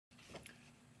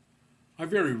I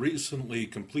very recently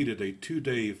completed a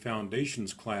 2-day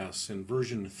foundations class in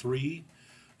version 3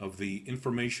 of the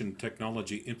Information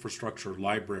Technology Infrastructure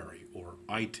Library, or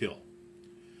ITIL.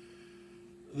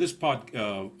 This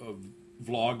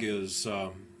vlog is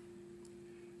a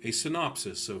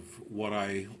synopsis of what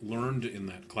I learned in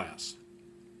that class.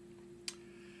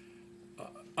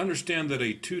 Understand that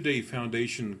a 2-day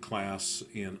foundation class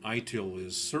in ITIL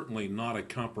is certainly not a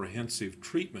comprehensive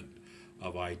treatment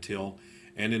of ITIL,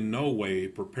 and in no way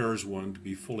prepares one to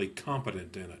be fully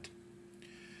competent in it.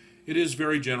 It is a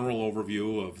very general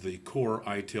overview of the core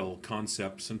ITIL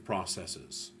concepts and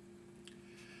processes.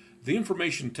 The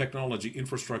Information Technology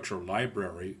Infrastructure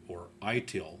Library, or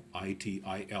ITIL,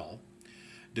 ITIL,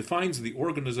 defines the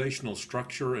organizational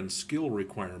structure and skill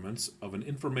requirements of an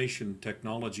information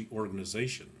technology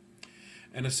organization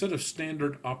and a set of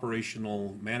standard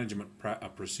operational management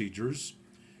procedures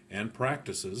and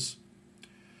practices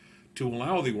to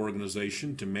allow the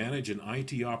organization to manage an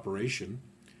IT operation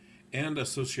and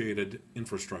associated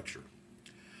infrastructure.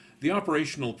 The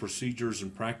operational procedures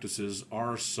and practices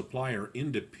are supplier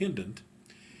independent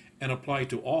and apply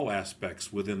to all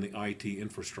aspects within the IT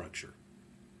infrastructure.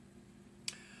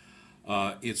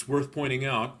 It's worth pointing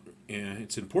out, and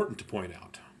it's important to point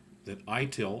out, that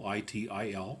ITIL,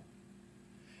 ITIL,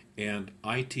 and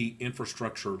IT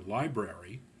Infrastructure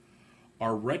Library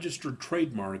are registered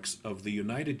trademarks of the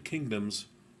United Kingdom's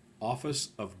Office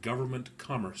of Government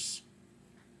Commerce.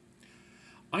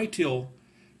 ITIL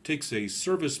takes a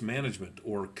service management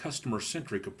or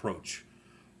customer-centric approach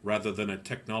rather than a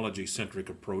technology-centric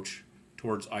approach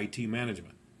towards IT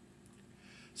management.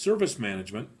 Service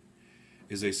management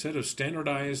is a set of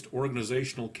standardized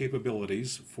organizational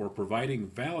capabilities for providing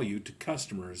value to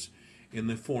customers in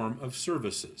the form of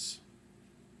services.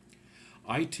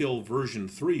 ITIL version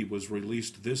 3 was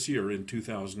released this year in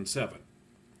 2007.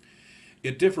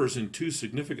 It differs in two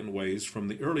significant ways from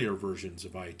the earlier versions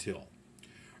of ITIL.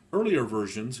 Earlier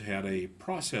versions had a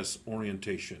process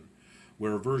orientation,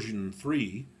 where version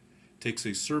 3 takes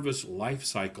a service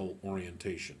lifecycle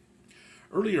orientation.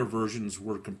 Earlier versions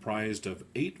were comprised of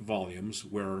 8 volumes,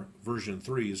 where version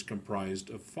 3 is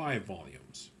comprised of 5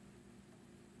 volumes.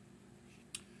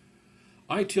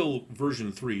 ITIL version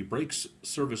 3 breaks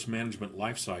service management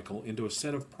lifecycle into a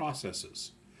set of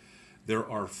processes. There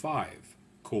are 5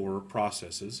 core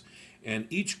processes, and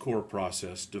each core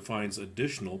process defines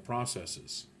additional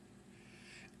processes.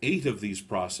 8 of these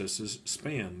processes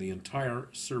span the entire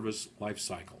service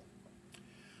lifecycle.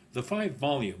 The 5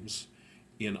 volumes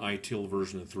in ITIL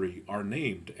version 3 are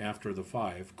named after the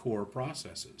 5 core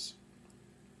processes.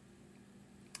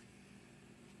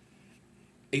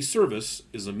 A service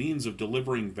is a means of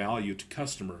delivering value to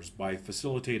customers by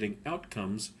facilitating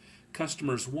outcomes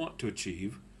customers want to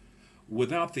achieve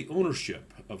without the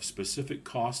ownership of specific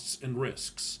costs and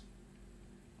risks.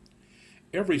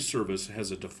 Every service has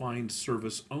a defined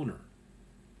service owner.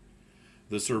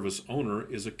 The service owner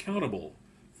is accountable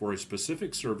for a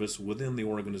specific service within the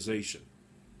organization,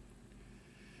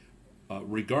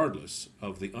 regardless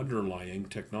of the underlying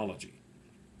technology.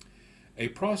 A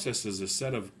process is a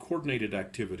set of coordinated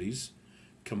activities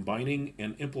combining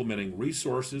and implementing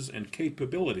resources and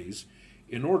capabilities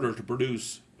in order to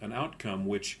produce an outcome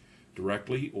which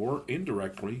directly or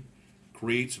indirectly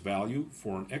creates value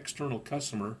for an external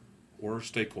customer or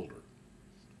stakeholder.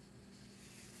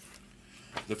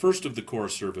 The first of the core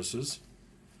services,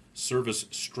 service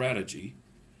strategy.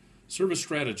 Service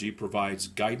strategy provides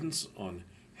guidance on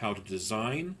how to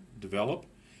design, develop,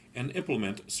 and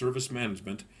implement service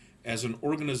management as an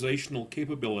organizational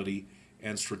capability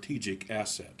and strategic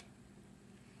asset.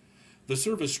 The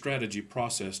service strategy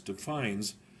process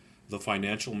defines the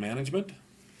financial management,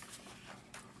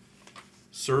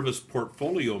 service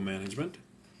portfolio management,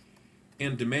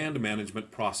 and demand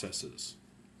management processes.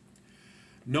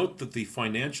 Note that the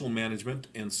financial management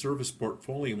and service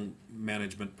portfolio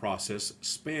management process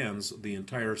spans the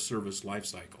entire service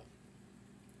lifecycle.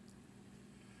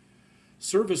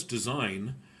 Service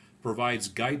design provides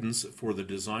guidance for the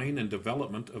design and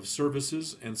development of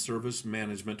services and service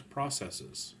management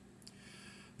processes.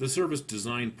 The service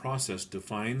design process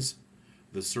defines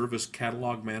the service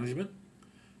catalog management,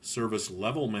 service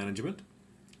level management,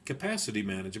 capacity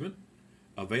management,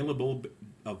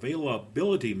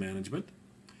 availability management,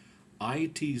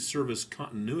 IT service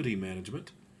continuity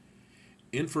management,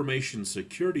 information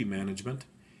security management,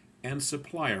 and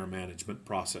supplier management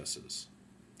processes.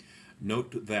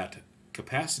 Note that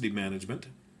capacity management,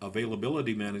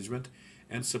 availability management,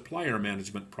 and supplier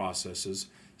management processes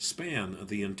span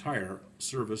the entire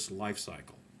service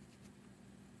lifecycle.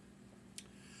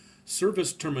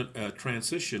 Service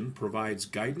transition provides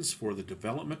guidance for the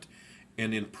development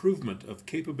and improvement of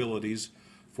capabilities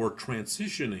for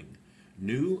transitioning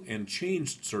new and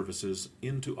changed services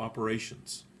into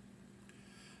operations.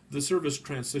 The service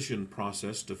transition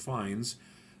process defines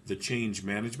the change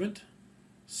management,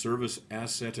 service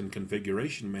asset and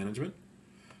configuration management,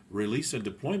 release and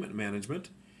deployment management,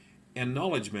 and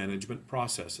knowledge management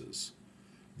processes.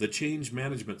 The change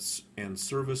management and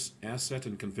service asset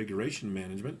and configuration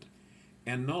management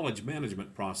and knowledge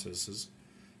management processes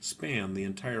span the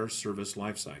entire service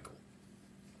lifecycle.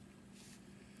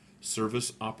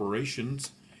 Service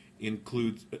operations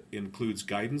includes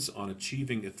guidance on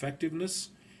achieving effectiveness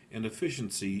and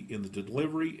efficiency in the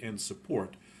delivery and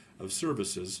support of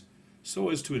services so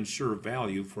as to ensure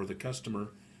value for the customer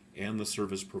and the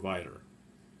service provider.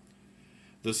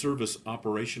 The service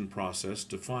operation process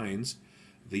defines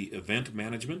the event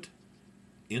management,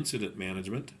 incident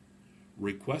management,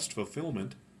 request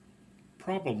fulfillment,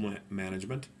 problem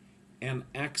management, and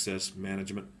access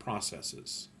management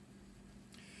processes.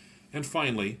 And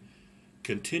finally,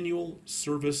 continual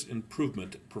service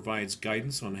improvement provides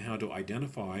guidance on how to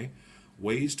identify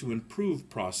ways to improve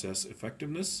process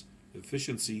effectiveness,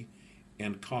 efficiency,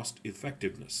 and cost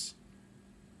effectiveness.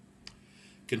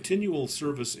 Continual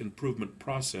service improvement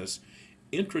process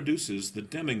introduces the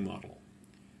Deming model,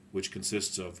 which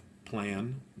consists of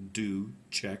plan, do,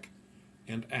 check,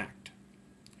 and act.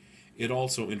 It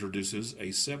also introduces a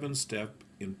 7-step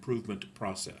improvement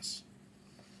process.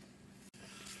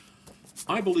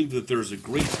 I believe that there's a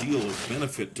great deal of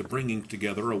benefit to bringing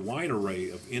together a wide array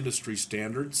of industry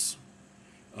standards,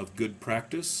 of good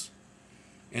practice,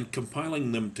 and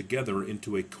compiling them together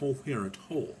into a coherent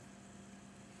whole.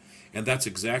 And that's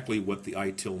exactly what the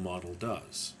ITIL model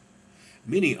does.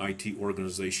 Many IT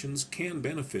organizations can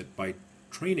benefit by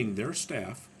training their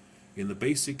staff in the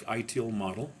basic ITIL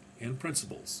model and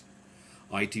principles.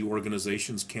 IT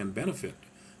organizations can benefit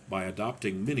by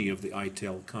adopting many of the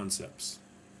ITIL concepts.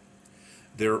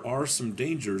 There are some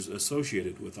dangers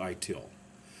associated with ITIL.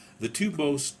 The two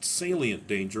most salient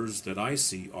dangers that I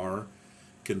see are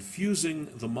confusing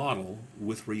the model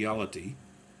with reality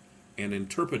and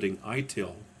interpreting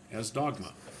ITIL as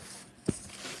dogma.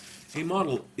 A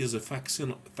model is a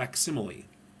facsimile,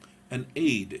 an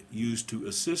aid used to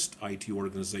assist IT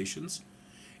organizations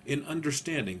in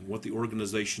understanding what the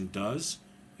organization does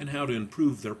and how to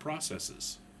improve their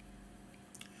processes.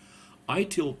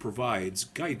 ITIL provides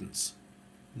guidance,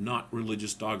 not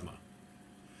religious dogma.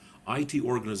 IT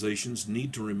organizations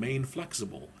need to remain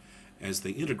flexible as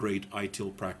they integrate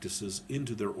ITIL practices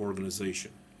into their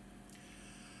organization.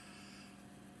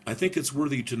 I think it's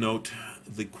worthy to note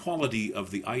the quality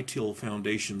of the ITIL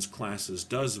Foundations classes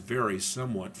does vary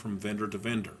somewhat from vendor to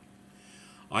vendor.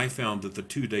 I found that the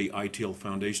 2-day ITIL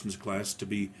Foundations class to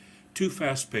be too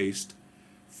fast-paced,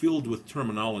 filled with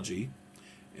terminology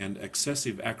and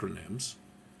excessive acronyms,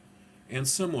 and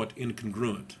somewhat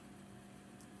incongruent.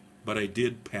 But I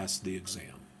did pass the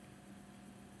exam.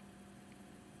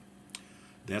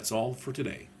 That's all for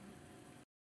today.